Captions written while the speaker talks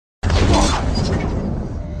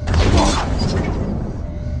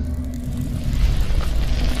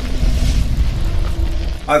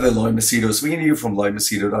Hi there, Lloyd Machedo. Speaking to you from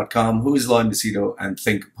lloydmachedo.com. Who is Lloyd Machedo and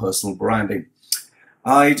Think Personal Branding?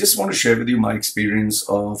 I just want to share with you my experience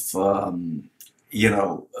of,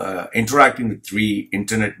 interacting with three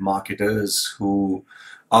internet marketers who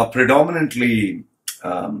are predominantly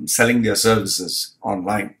selling their services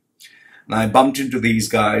online. And I bumped into these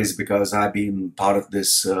guys because I've been part of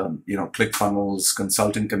this, ClickFunnels,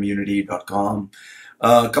 consultingcommunity.com.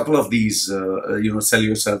 A couple of these, sell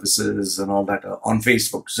your services and all that on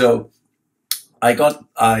Facebook. So I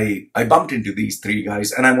bumped into these three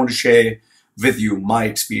guys, and I want to share with you my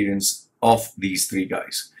experience of these three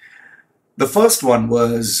guys. The first one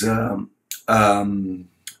was a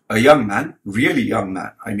young man, really young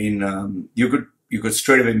man. I mean, you could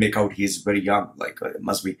straight away make out he's very young, like it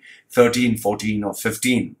must be 13, 14 or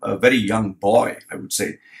 15, a very young boy, I would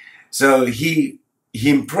say. So he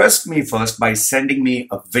impressed me first by sending me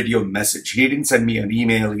a video message. He didn't send me an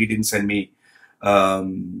email. He didn't send me,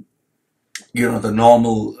 the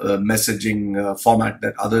normal messaging format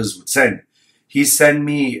that others would send. He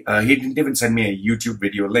didn't even send me a YouTube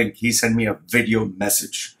video link. He sent me a video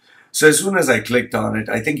message. So as soon as I clicked on it,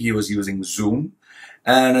 I think he was using Zoom.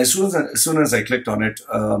 And as soon as I clicked on it,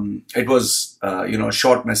 it was, a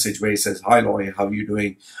short message where he says, "Hi, Loy, how are you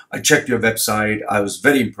doing? I checked your website. I was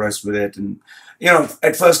very impressed with it." And,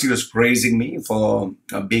 at first he was praising me for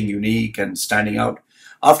being unique and standing out.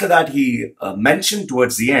 After that, he mentioned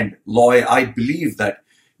towards the end, "Loy, I believe that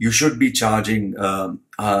you should be charging not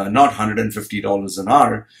 $150 an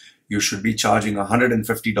hour. You should be charging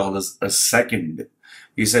 $150 a second."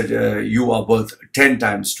 He said, "You are worth 10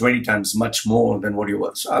 times, 20 times much more than what you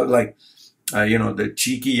were." So I was like, the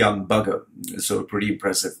cheeky young bugger. So pretty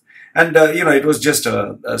impressive. And, it was just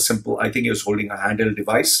a simple, I think he was holding a handheld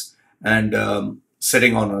device and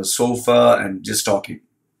sitting on a sofa and just talking.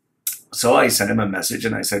 So I sent him a message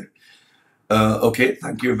and I said, "Okay,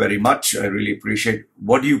 thank you very much. I really appreciate.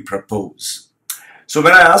 What do you propose?" So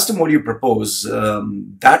when I asked him, "What do you propose?"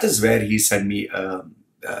 That is where he sent me,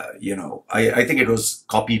 I think it was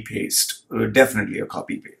copy paste, definitely a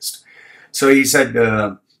copy paste. So he said,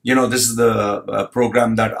 "This is the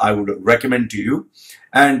program that I would recommend to you."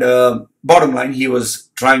 And bottom line, he was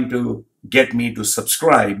trying to get me to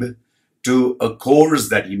subscribe to a course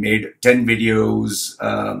that he made, 10 videos,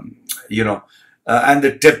 and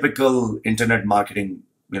the typical internet marketing,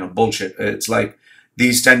 bullshit. It's like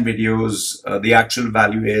these 10 videos, the actual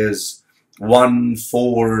value is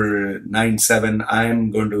 $1,497.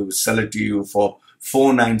 I'm going to sell it to you for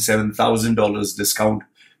 $497,000 discount.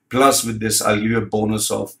 Plus with this, I'll give you a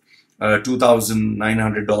bonus of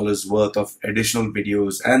 $2,900 worth of additional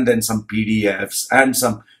videos and then some PDFs and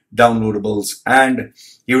some downloadables. And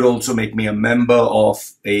he would also make me a member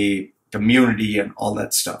of a community and all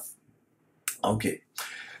that stuff. Okay.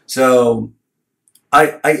 So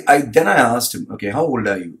then I asked him, "Okay, how old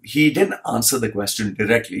are you?" He didn't answer the question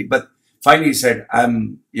directly, but finally he said,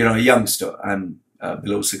 "I'm, a youngster. I'm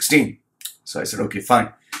below 16. So I said, "Okay,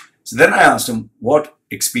 fine." So then I asked him, "What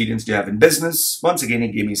experience do you have in business?" Once again,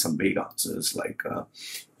 he gave me some vague answers like,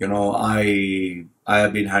 I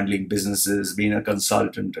have been handling businesses, being a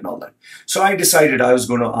consultant and all that. So I decided I was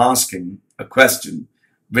going to ask him a question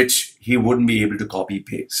which he wouldn't be able to copy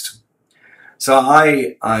paste. So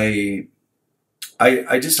I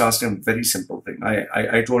just asked him a very simple thing.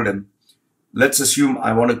 I told him, let's assume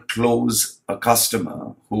I want to close a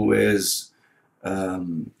customer who is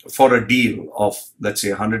for a deal of, let's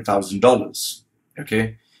say, $100,000.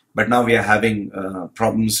 Okay. But now we are having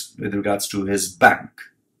problems with regards to his bank,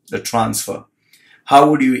 the transfer. How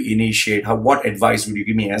would you initiate? What advice would you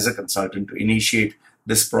give me as a consultant to initiate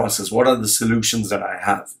this process? What are the solutions that I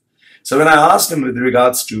have? So when I asked him with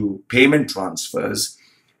regards to payment transfers,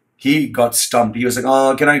 he got stumped. He was like,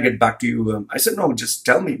 "Oh, can I get back to you?" I said, "No, just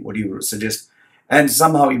tell me what you suggest." And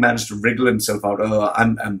somehow he managed to wriggle himself out. "Oh,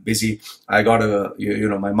 I'm busy. I got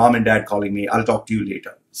my mom and dad calling me. I'll talk to you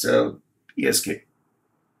later." So he escaped.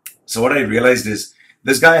 So what I realized is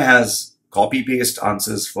this guy has copy paste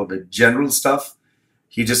answers for the general stuff.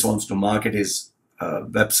 He just wants to market his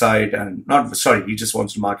website he just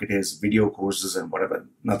wants to market his video courses and whatever,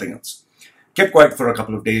 nothing else. Kept quiet for a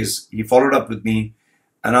couple of days. He followed up with me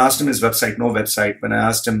and asked him his website, no website. When I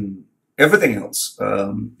asked him everything else,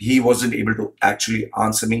 he wasn't able to actually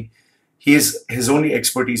answer me. His only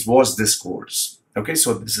expertise was this course. Okay,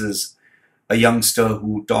 so this is a youngster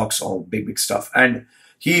who talks all big stuff. And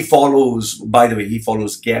he follows, by the way, he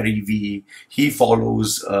follows Gary Vee, he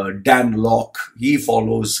follows Dan Locke, he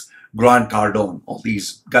follows Grant Cardone, all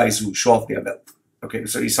these guys who show off their wealth. Okay,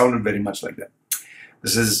 so he sounded very much like that.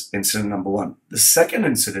 This is incident number one. The second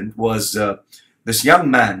incident was this young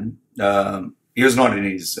man he was not in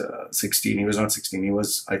his 16. He was not 16. He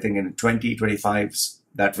was, I think, in 20, 25s,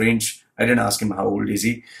 that range. I didn't ask him how old is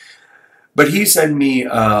he. But he sent me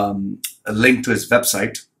a link to his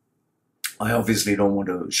website. I obviously don't want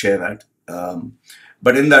to share that.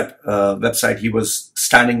 But in that website, he was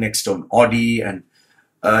standing next to an Audi, and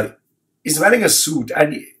he's wearing a suit,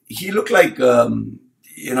 and he looked like,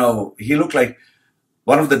 he looked like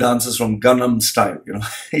one of the dancers from Gangnam Style,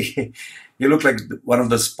 he looked like one of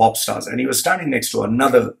those pop stars, and he was standing next to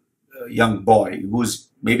another young boy who's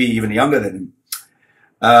maybe even younger than him.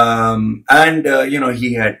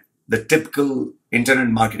 He had the typical internet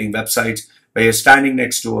marketing websites where you're standing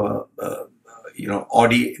next to a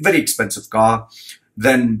Audi, very expensive car.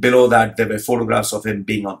 Then below that, there were photographs of him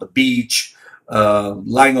being on the beach,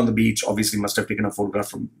 lying on the beach. Obviously, must have taken a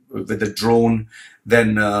photograph with a drone.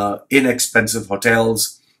 Then inexpensive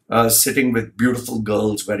hotels, sitting with beautiful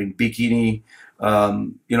girls wearing bikini,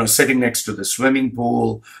 sitting next to the swimming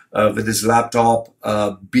pool with his laptop,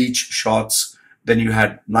 beach shots. Then you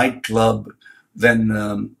had nightclub.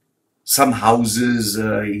 Then some houses.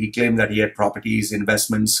 He claimed that he had properties,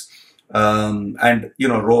 investments, and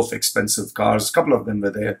row of expensive cars. A couple of them were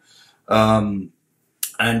there. And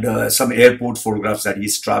some airport photographs that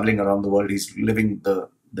he's traveling around the world. He's living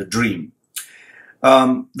the dream.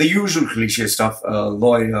 The usual cliche stuff.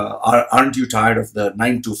 Loy, aren't you tired of the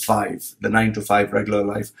 9 to 5, the 9 to 5 regular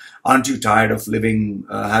life? Aren't you tired of living,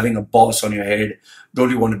 having a boss on your head? Don't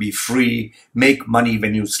you want to be free? Make money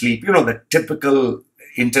when you sleep? The typical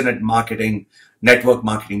internet marketing, network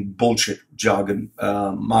marketing bullshit jargon,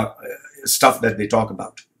 stuff that they talk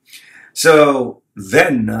about. So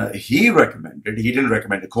then he didn't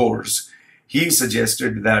recommend a course. He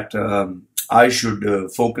suggested that I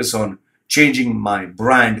should focus on changing my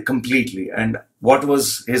brand completely. And what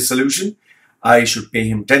was his solution? I should pay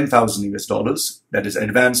him 10,000 US dollars, that is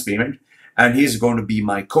advance payment, and he's going to be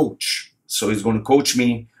my coach. So he's going to coach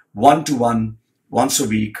me one-to-one, once a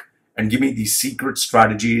week, and give me these secret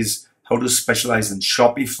strategies, how to specialize in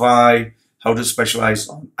Shopify, how to specialize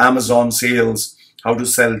on Amazon sales, how to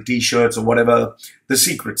sell t-shirts or whatever, the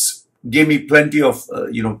secrets. Gave me plenty of,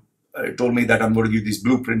 told me that I'm going to give these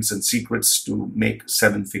blueprints and secrets to make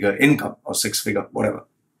 7-figure income or 6-figure, whatever.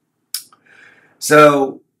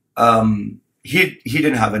 So he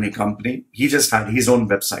didn't have any company. He just had his own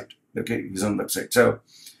website, okay, his own website. So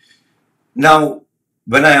now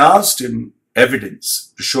when I asked him to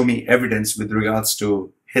show me evidence with regards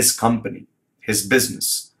to his company, his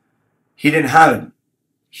business, he didn't have any.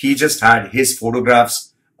 He just had his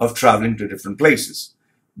photographs of traveling to different places,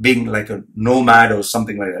 being like a nomad or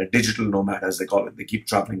something like that, a digital nomad as they call it. They keep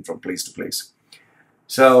traveling from place to place.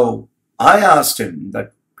 So I asked him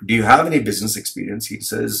that, do you have any business experience? He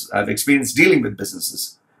says, I have experience dealing with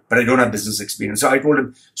businesses, but I don't have business experience. So I told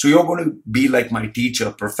him, so you're going to be like my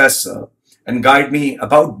teacher, professor, and guide me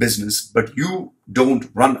about business, but you don't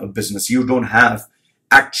run a business. You don't have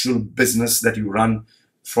actual business that you run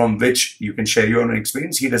from which you can share your own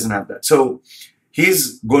experience. He doesn't have that. So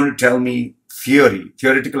he's going to tell me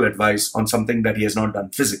theoretical advice on something that he has not done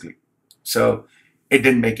physically. So it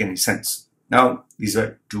didn't make any sense. Now, these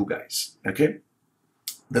are two guys, okay?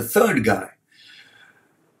 The third guy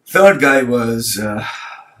was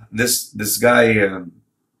this guy,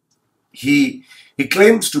 he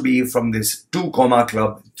claims to be from this 2 comma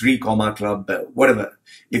club, 3 comma club, whatever.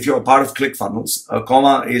 If you're a part of ClickFunnels, a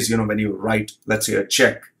comma is, when you write, let's say, a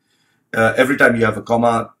check. Every time you have a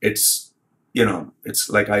comma, it's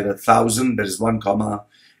like either 1,000, there is 1 comma.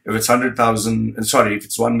 If it's 100,000, if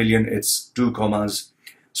it's 1 million, it's 2 commas.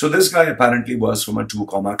 So this guy apparently was from a 2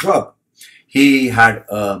 comma club. He had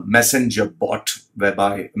a messenger bot,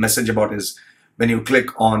 whereby a messenger bot is when you click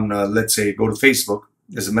on, let's say, go to Facebook,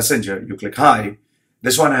 there's a messenger, you click hi.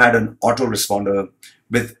 This one had an autoresponder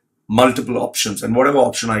with multiple options, and whatever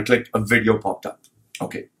option I clicked, a video popped up.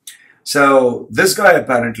 Okay. So this guy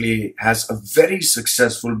apparently has a very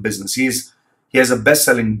successful business. He has a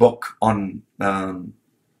best-selling book on,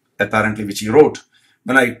 apparently, which he wrote.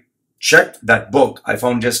 When I checked that book, I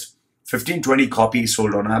found just 15, 20 copies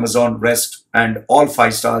sold on Amazon, rest, and all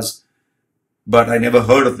 5 stars. But I never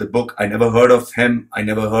heard of the book. I never heard of him. I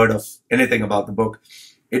never heard of anything about the book.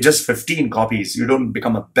 It's just 15 copies. You don't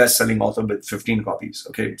become a best-selling author with 15 copies.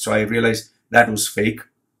 Okay, so I realized that was fake.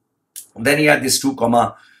 And then he had this 2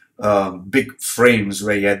 comma big frames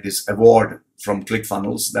where he had this award from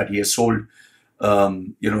ClickFunnels that he has sold,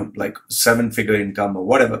 like 7-figure income or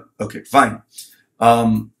whatever. Okay, fine.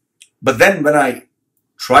 But then when I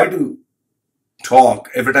try to talk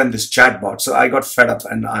every time this chatbot, so I got fed up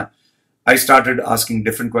and I started asking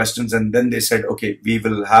different questions, and then they said, okay, we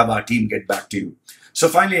will have our team get back to you. So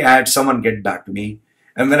finally, I had someone get back to me.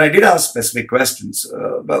 And when I did ask specific questions,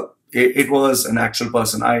 it was an actual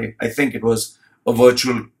person. I think it was a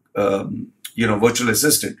virtual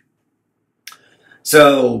assistant.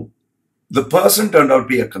 So the person turned out to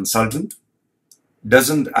be a consultant,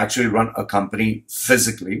 doesn't actually run a company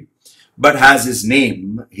physically, but has his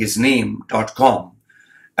name.com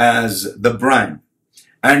as the brand.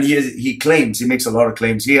 And he claims, he makes a lot of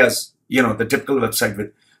claims. He has, the typical website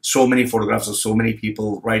with so many photographs of so many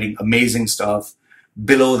people writing amazing stuff.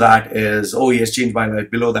 Below that is, oh, he has changed my life.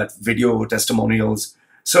 Below that, video testimonials.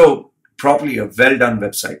 So properly a well done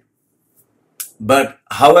website. But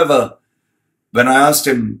however, when I asked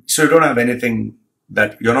him, so you don't have anything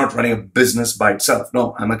that you're not running a business by itself?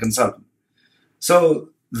 No, I'm a consultant. So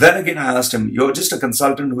then again, I asked him, you're just a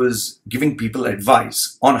consultant who is giving people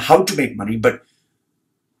advice on how to make money,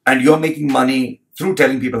 and you're making money through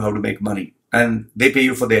telling people how to make money, and they pay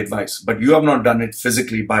you for the advice, but you have not done it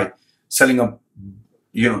physically by selling a,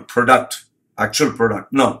 product, actual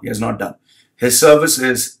product. No, he has not done. His service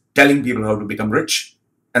is telling people how to become rich,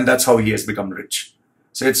 and that's how he has become rich.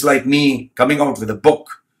 So it's like me coming out with a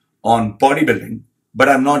book on bodybuilding, but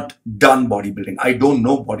I'm not done bodybuilding. I don't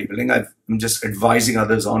know bodybuilding. I'm just advising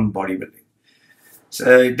others on bodybuilding.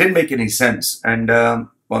 So it didn't make any sense. And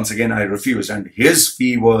once again, I refused. And his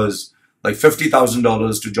fee was like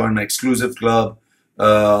 $50,000 to join my exclusive club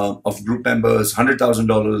of group members,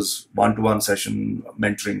 $100,000 one-to-one session,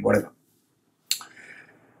 mentoring, whatever.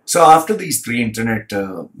 So after these three internet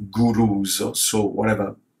gurus or so,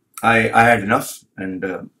 whatever, I had enough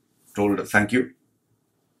and told her thank you.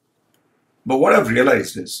 But what I've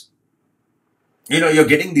realized is, you're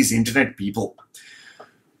getting these internet people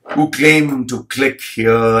who claim to click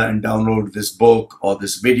here and download this book or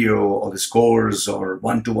this video or this course or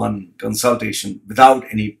one-to-one consultation without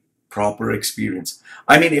any proper experience.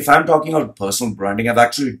 I mean, if I'm talking about personal branding, I've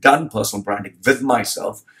actually done personal branding with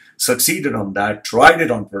myself, succeeded on that, tried it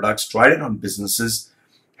on products, tried it on businesses,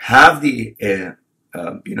 have the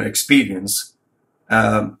experience.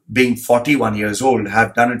 Being 41 years old,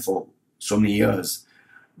 have done it for so many years.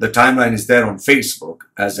 The timeline is there on Facebook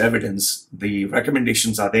as evidence. The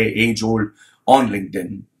recommendations are there, age old, on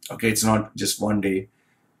LinkedIn. Okay, it's not just one day.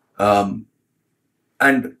 And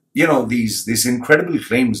these incredible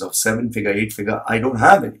claims of 7-figure, 8-figure, I don't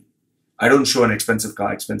have any. I don't show an expensive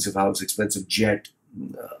car, expensive house, expensive jet,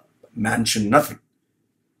 mansion, nothing.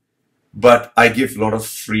 But I give a lot of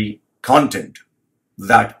free content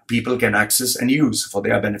that people can access and use for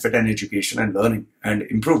their benefit and education and learning and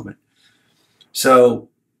improvement. So,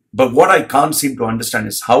 but what I can't seem to understand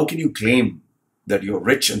is how can you claim that you're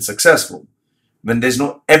rich and successful when there's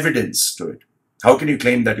no evidence to it? How can you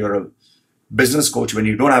claim that you're a business coach when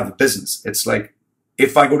you don't have a business? It's like,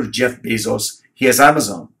 if I go to Jeff Bezos, he has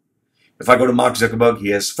Amazon. If I go to Mark Zuckerberg, he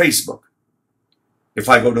has Facebook. If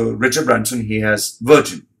I go to Richard Branson, he has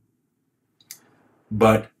Virgin.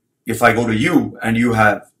 But if I go to you and you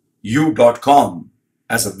have you.com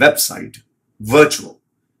as a website, virtual,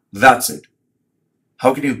 that's it.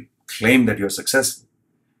 How can you claim that you're successful?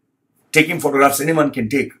 Taking photographs, anyone can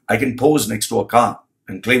take. I can pose next to a car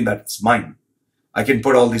and claim that it's mine. I can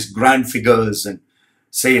put all these grand figures and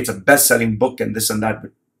say it's a best-selling book and this and that,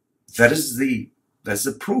 but that's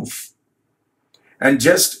the proof. And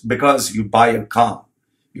just because you buy a car,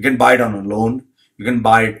 you can buy it on a loan, you can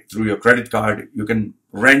buy it through your credit card, you can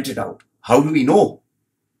rent it out. How do we know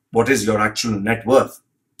what is your actual net worth?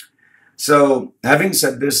 So having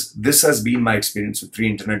said this, this has been my experience with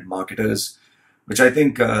 3 internet marketers, which I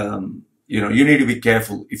think, you need to be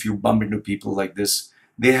careful if you bump into people like this.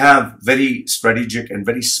 They have very strategic and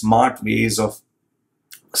very smart ways of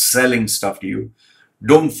selling stuff to you.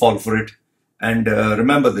 Don't fall for it. And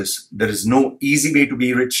remember this, there is no easy way to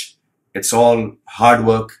be rich. It's all hard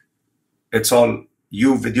work. It's all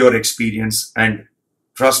you with your experience. And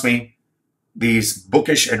trust me, these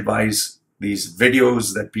bookish advice, these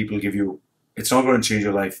videos that people give you, it's not going to change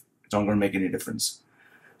your life. It's not going to make any difference.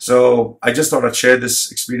 So I just thought I'd share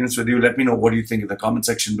this experience with you. Let me know what you think in the comment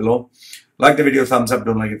section below. Like the video, thumbs up.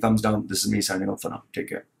 Don't like it, thumbs down. This is me signing off for now. Take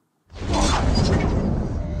care.